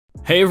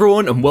Hey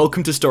everyone and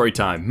welcome to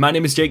Storytime. My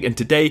name is Jake and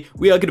today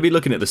we are going to be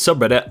looking at the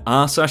subreddit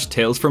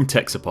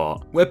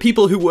r/talesfromtechsupport, where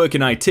people who work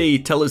in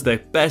IT tell us their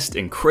best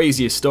and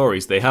craziest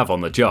stories they have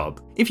on the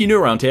job. If you're new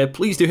around here,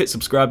 please do hit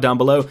subscribe down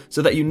below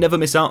so that you never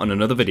miss out on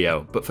another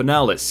video. But for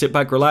now, let's sit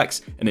back,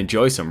 relax and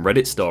enjoy some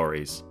Reddit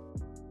stories.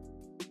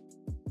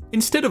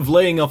 Instead of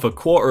laying off a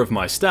quarter of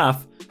my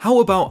staff,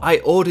 how about I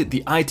audit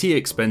the IT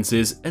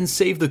expenses and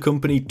save the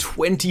company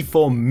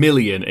 $24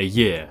 million a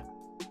year?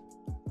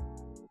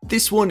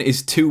 This one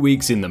is 2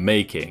 weeks in the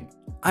making.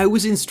 I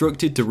was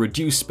instructed to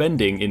reduce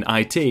spending in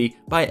IT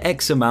by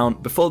X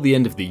amount before the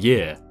end of the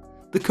year.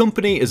 The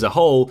company as a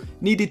whole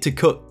needed to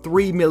cut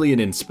 $3 million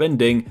in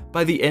spending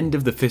by the end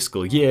of the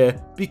fiscal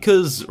year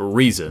because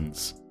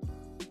reasons.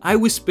 I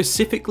was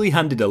specifically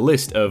handed a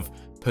list of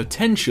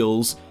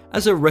potentials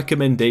as a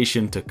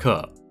recommendation to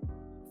cut.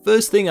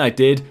 First thing I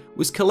did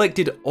was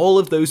collected all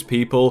of those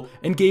people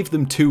and gave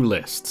them two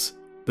lists: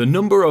 the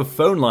number of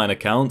phone line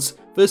accounts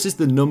versus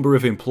the number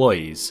of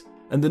employees,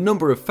 and the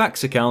number of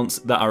fax accounts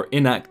that are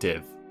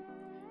inactive.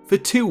 For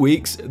 2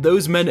 weeks,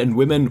 those men and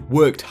women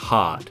worked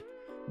hard.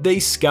 They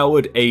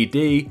scoured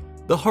AD,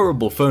 the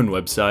horrible phone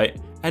website,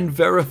 and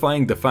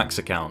verifying the fax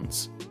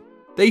accounts.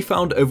 They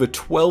found over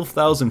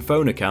 12,000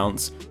 phone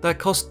accounts that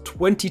cost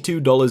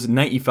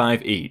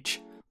 $22.95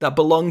 each, that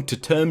belong to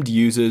termed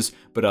users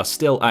but are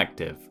still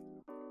active.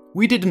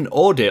 We did an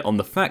audit on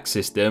the fax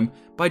system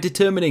by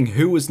determining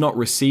who was not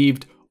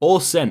received or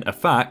sent a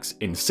fax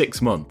in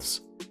 6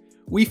 months.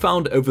 We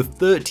found over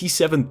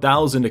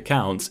 37,000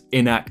 accounts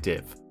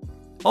inactive.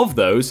 Of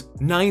those,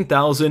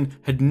 9,000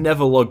 had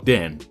never logged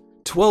in,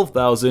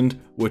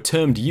 12,000 were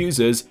termed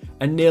users,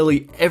 and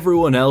nearly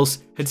everyone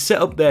else had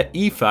set up their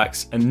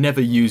eFax and never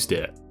used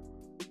it.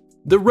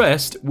 The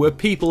rest were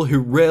people who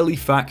rarely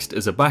faxed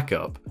as a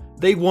backup.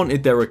 They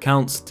wanted their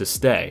accounts to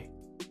stay.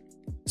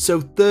 So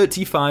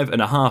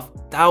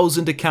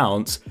 35,500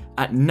 accounts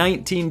at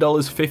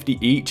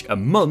 $19.50 each a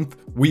month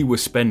we were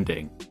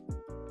spending.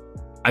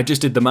 I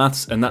just did the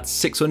maths and that's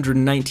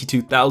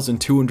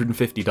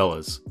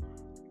 $692,250.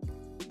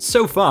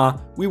 So far,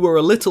 we were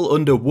a little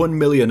under $1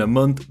 million a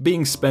month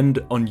being spent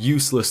on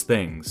useless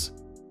things.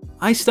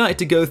 I started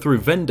to go through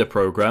vendor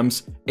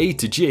programs, A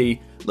to G,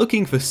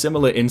 looking for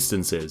similar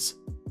instances.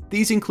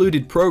 These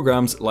included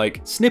programs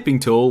like Snipping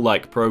Tool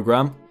like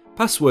program,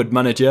 Password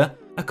Manager,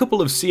 a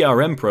couple of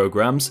CRM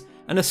programs,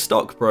 and a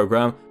stock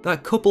program that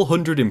a couple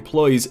hundred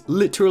employees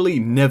literally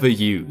never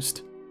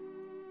used.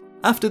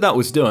 After that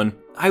was done,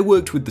 I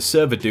worked with the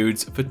server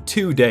dudes for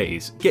 2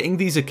 days, getting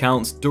these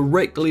accounts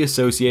directly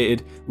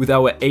associated with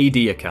our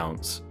AD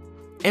accounts.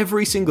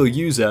 Every single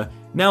user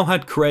now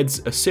had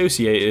creds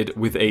associated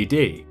with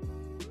AD.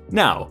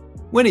 Now,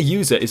 when a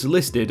user is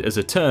listed as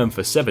a term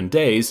for 7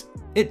 days,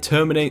 it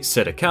terminates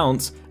said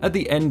accounts at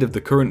the end of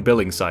the current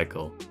billing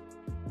cycle.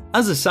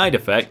 As a side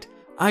effect,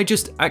 I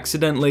just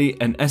accidentally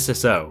an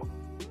SSO.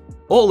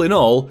 All in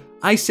all,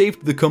 I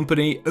saved the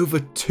company over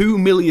 $2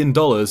 million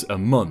a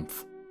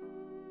month.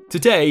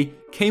 Today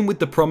came with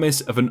the promise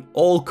of an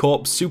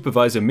all-corp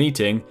supervisor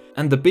meeting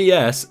and the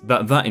BS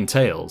that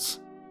entails.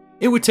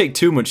 It would take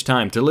too much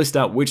time to list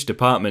out which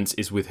departments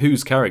is with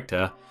whose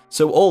character,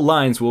 so all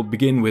lines will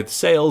begin with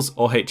sales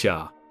or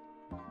HR.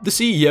 The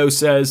CEO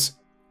says,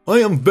 "I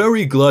am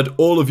very glad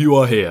all of you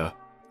are here.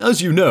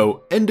 As you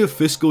know, end of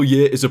fiscal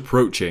year is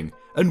approaching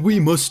and we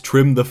must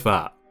trim the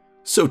fat,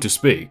 so to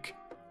speak,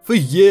 for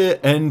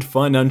year-end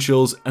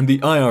financials and the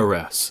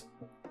IRS."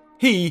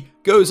 He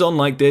goes on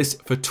like this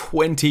for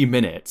 20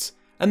 minutes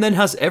and then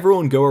has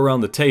everyone go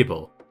around the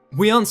table.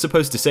 We aren't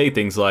supposed to say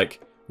things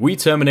like, "We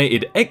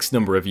terminated X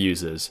number of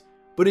users,"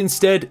 but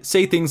instead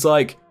say things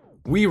like,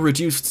 "We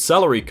reduced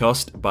salary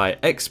cost by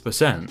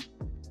X%.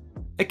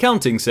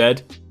 Accounting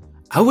said,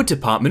 "Our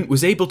department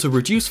was able to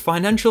reduce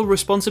financial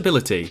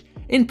responsibility,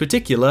 in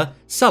particular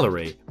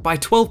salary, by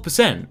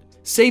 12%,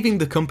 saving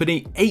the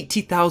company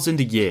 $80,000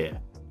 a year."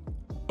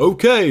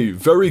 Okay,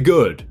 very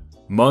good.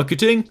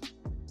 Marketing?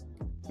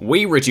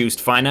 "We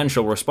reduced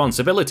financial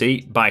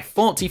responsibility by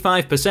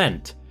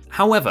 45%.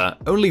 However,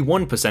 only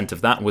 1% of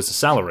that was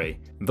salary.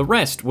 The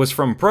rest was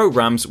from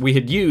programs we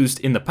had used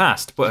in the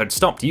past but had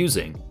stopped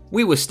using.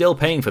 We were still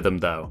paying for them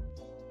though."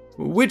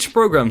 Which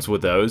programs were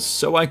those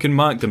so I can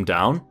mark them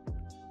down?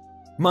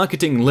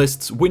 Marketing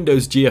lists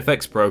Windows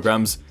GFX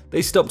programs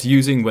they stopped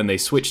using when they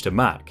switched to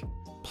Mac,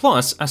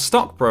 plus a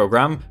stock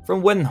program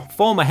from when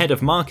former head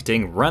of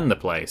marketing ran the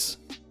place.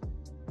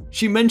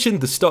 She mentioned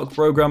the stock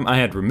program I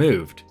had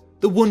removed,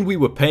 the one we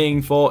were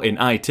paying for in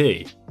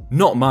IT,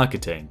 not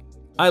marketing.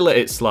 I let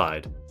it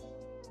slide.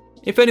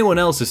 If anyone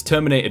else has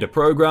terminated a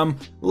program,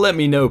 let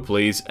me know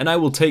please, and I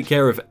will take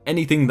care of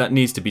anything that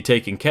needs to be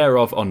taken care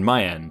of on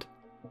my end.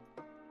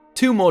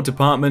 2 more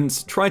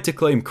departments tried to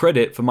claim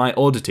credit for my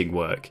auditing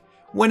work,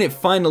 when it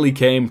finally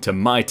came to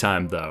my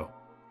time though.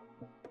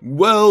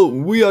 "Well,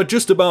 we are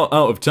just about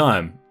out of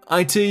time.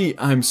 IT,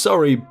 I'm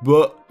sorry,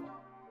 but..."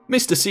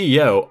 "Mr.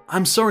 CEO,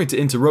 I'm sorry to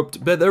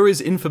interrupt, but there is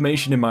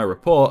information in my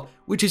report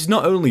which is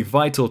not only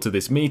vital to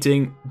this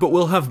meeting, but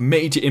will have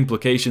major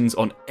implications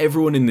on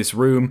everyone in this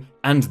room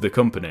and the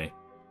company."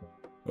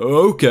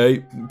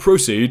 Okay,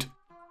 proceed.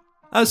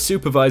 As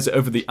supervisor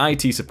over the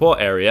IT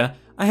support area,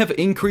 I have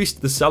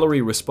increased the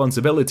salary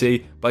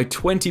responsibility by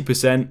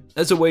 20%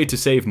 as a way to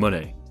save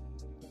money.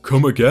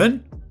 Come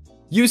again?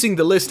 Using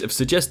the list of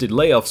suggested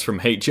layoffs from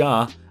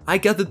HR, I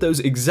gathered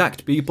those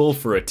exact people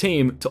for a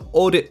team to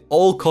audit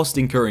all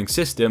cost-incurring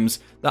systems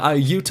that are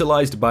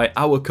utilized by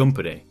our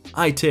company,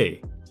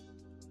 IT.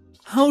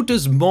 How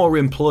does more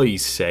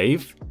employees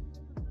save?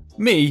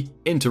 Me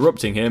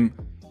interrupting him.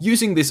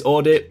 Using this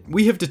audit,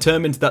 we have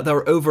determined that there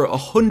are over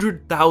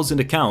 100,000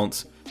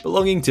 accounts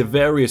belonging to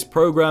various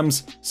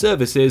programs,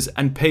 services,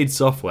 and paid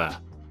software.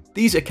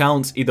 These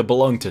accounts either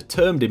belong to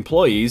termed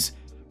employees,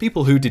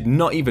 people who did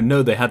not even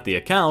know they had the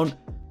account,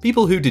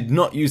 people who did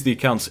not use the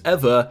accounts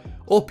ever,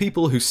 or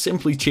people who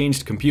simply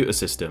changed computer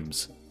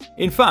systems.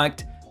 In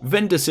fact,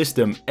 vendor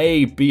system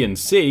A, B, and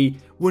C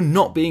were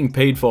not being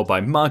paid for by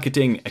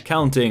marketing,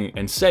 accounting,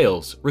 and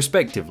sales,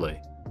 respectively.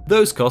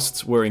 Those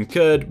costs were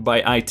incurred by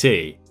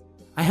IT.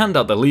 I hand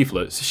out the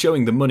leaflets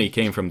showing the money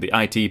came from the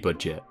IT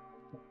budget.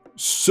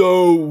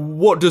 So,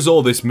 what does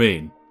all this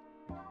mean?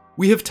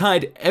 We have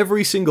tied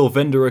every single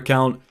vendor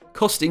account,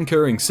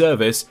 cost-incurring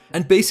service,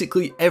 and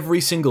basically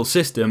every single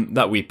system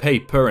that we pay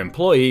per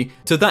employee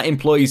to that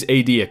employee's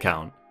AD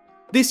account.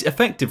 This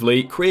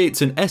effectively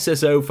creates an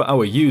SSO for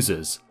our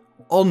users.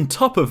 On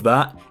top of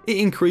that, it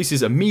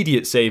increases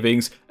immediate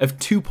savings of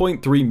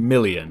 2.3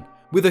 million,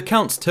 with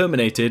accounts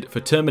terminated for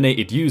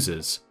terminated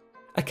users,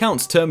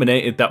 accounts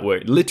terminated that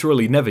were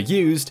literally never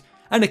used,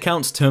 and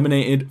accounts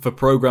terminated for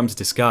programs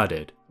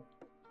discarded.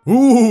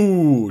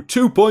 Ooh,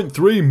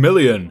 2.3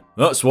 million,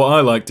 that's what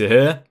I like to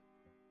hear.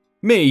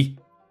 Me,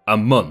 a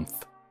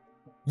month.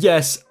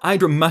 Yes, I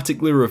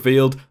dramatically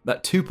revealed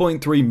that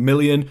 2.3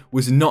 million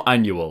was not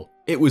annual,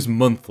 it was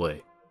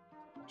monthly.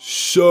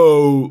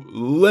 So,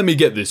 let me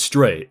get this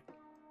straight.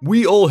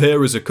 We all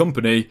here as a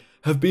company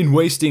have been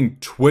wasting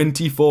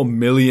 24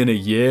 million a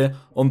year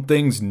on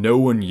things no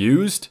one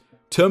used,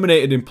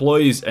 terminated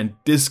employees and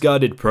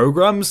discarded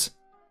programs?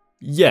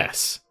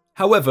 Yes.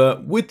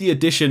 However, with the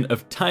addition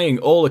of tying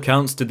all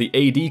accounts to the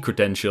AD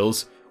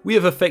credentials, we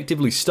have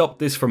effectively stopped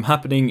this from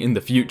happening in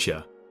the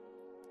future.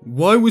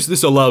 Why was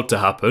this allowed to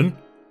happen?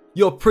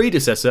 Your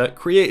predecessor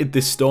created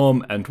this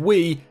storm and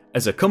we,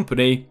 as a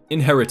company,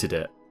 inherited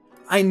it.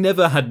 I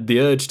never had the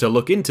urge to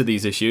look into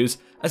these issues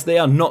as they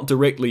are not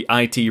directly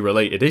IT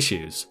related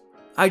issues.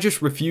 I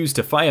just refused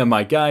to fire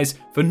my guys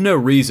for no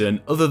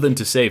reason other than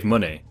to save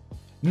money.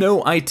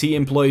 No IT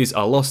employees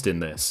are lost in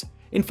this.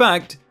 In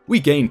fact, we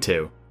gained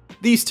 2.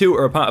 These 2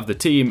 are a part of the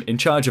team in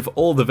charge of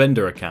all the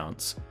vendor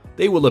accounts.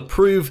 They will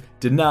approve,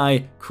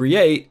 deny,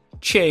 create,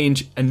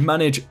 change, and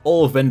manage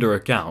all vendor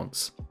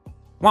accounts.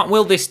 What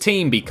will this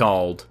team be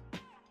called?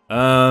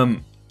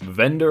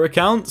 Vendor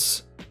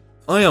accounts?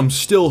 I am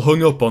still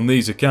hung up on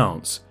these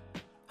accounts.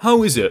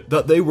 How is it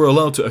that they were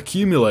allowed to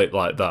accumulate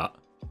like that?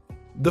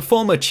 The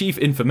former Chief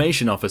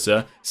Information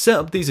Officer set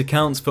up these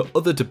accounts for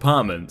other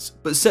departments,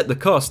 but set the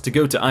cost to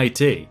go to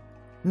IT.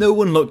 No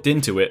one looked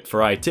into it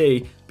for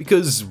IT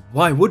because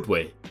why would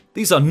we?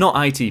 These are not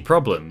IT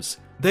problems.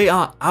 They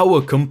are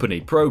our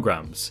company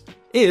programs.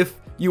 If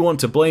you want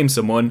to blame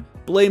someone,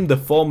 blame the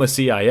former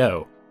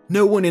CIO.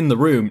 No one in the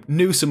room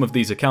knew some of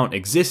these accounts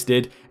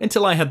existed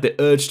until I had the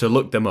urge to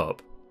look them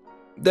up.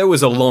 There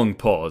was a long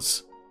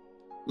pause.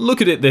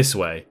 Look at it this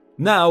way.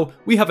 Now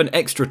we have an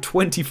extra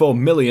 24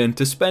 million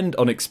to spend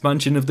on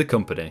expansion of the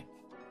company.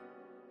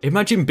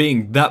 Imagine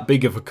being that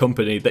big of a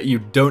company that you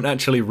don't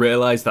actually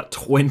realize that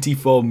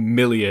 24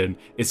 million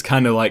is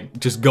kind of like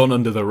just gone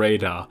under the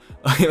radar.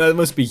 That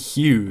must be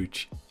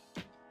huge.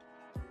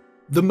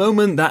 The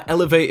moment that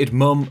elevated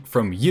mum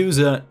from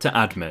user to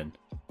admin.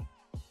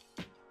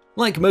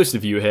 Like most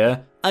of you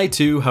here, I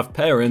too have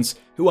parents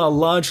who are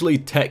largely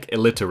tech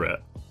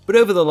illiterate, but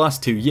over the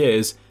last 2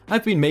 years,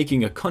 I've been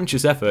making a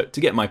conscious effort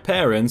to get my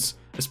parents,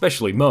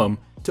 especially mum,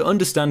 to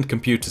understand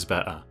computers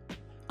better.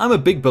 I'm a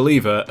big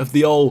believer of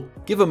the old,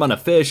 give a man a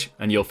fish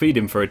and you'll feed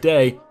him for a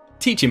day,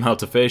 teach him how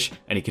to fish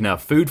and he can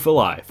have food for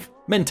life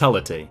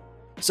mentality.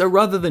 So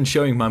rather than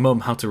showing my mum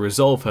how to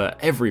resolve her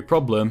every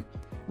problem,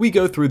 we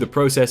go through the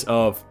process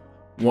of,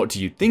 what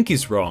do you think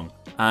is wrong?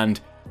 And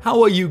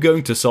how are you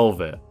going to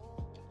solve it?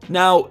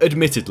 Now,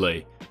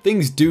 admittedly,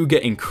 things do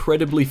get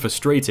incredibly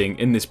frustrating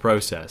in this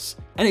process,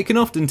 and it can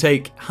often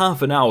take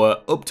half an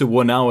hour up to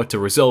 1 hour to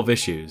resolve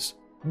issues.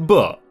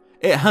 But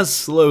it has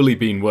slowly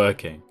been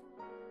working.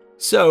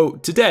 So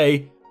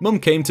today, mum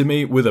came to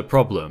me with a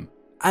problem,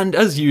 and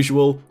as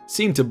usual,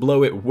 seemed to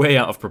blow it way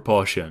out of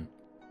proportion.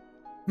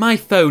 My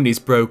phone is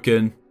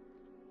broken.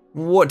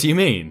 What do you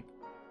mean?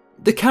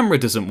 The camera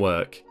doesn't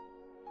work.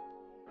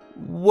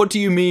 What do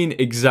you mean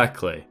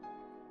exactly?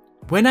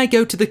 When I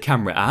go to the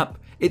camera app,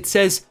 it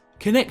says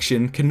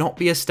connection cannot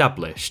be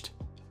established.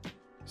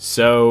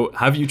 So,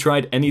 have you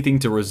tried anything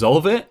to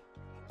resolve it?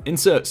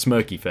 Insert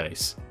smirky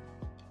face.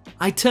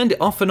 I turned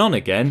it off and on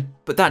again,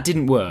 but that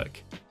didn't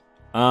work.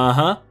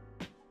 Uh-huh.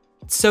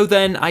 So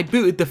then I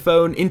booted the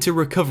phone into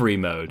recovery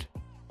mode.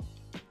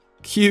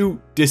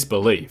 Cue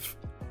disbelief.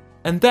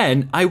 And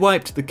then I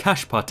wiped the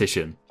cache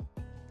partition.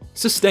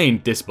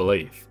 Sustained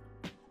disbelief.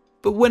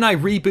 But when I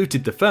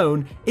rebooted the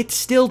phone, it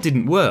still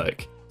didn't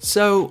work,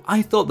 so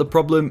I thought the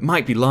problem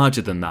might be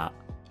larger than that.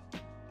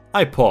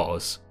 I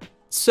pause.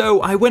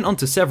 So I went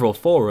onto several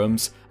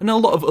forums, and a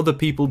lot of other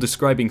people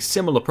describing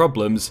similar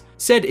problems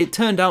said it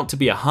turned out to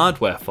be a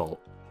hardware fault.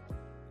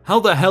 How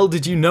the hell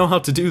did you know how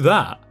to do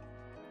that?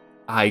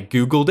 I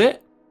googled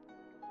it.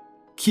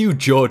 Cue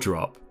jaw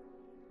drop.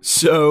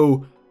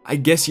 So, I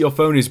guess your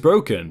phone is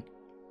broken.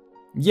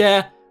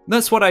 Yeah,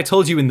 that's what I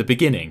told you in the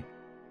beginning.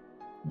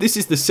 This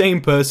is the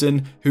same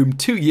person whom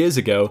 2 years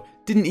ago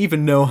didn't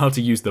even know how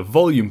to use the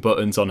volume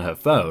buttons on her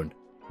phone.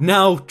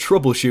 Now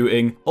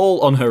troubleshooting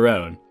all on her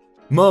own.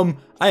 Mum,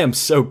 I am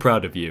so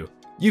proud of you.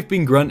 You've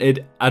been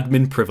granted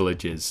admin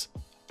privileges.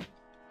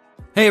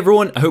 Hey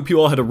everyone, I hope you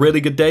all had a really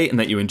good day and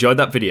that you enjoyed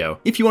that video.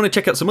 If you want to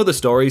check out some other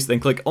stories, then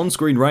click on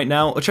screen right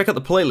now or check out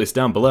the playlist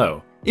down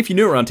below. If you're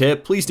new around here,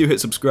 please do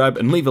hit subscribe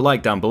and leave a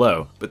like down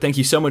below. But thank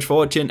you so much for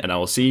watching and I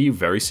will see you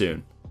very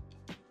soon.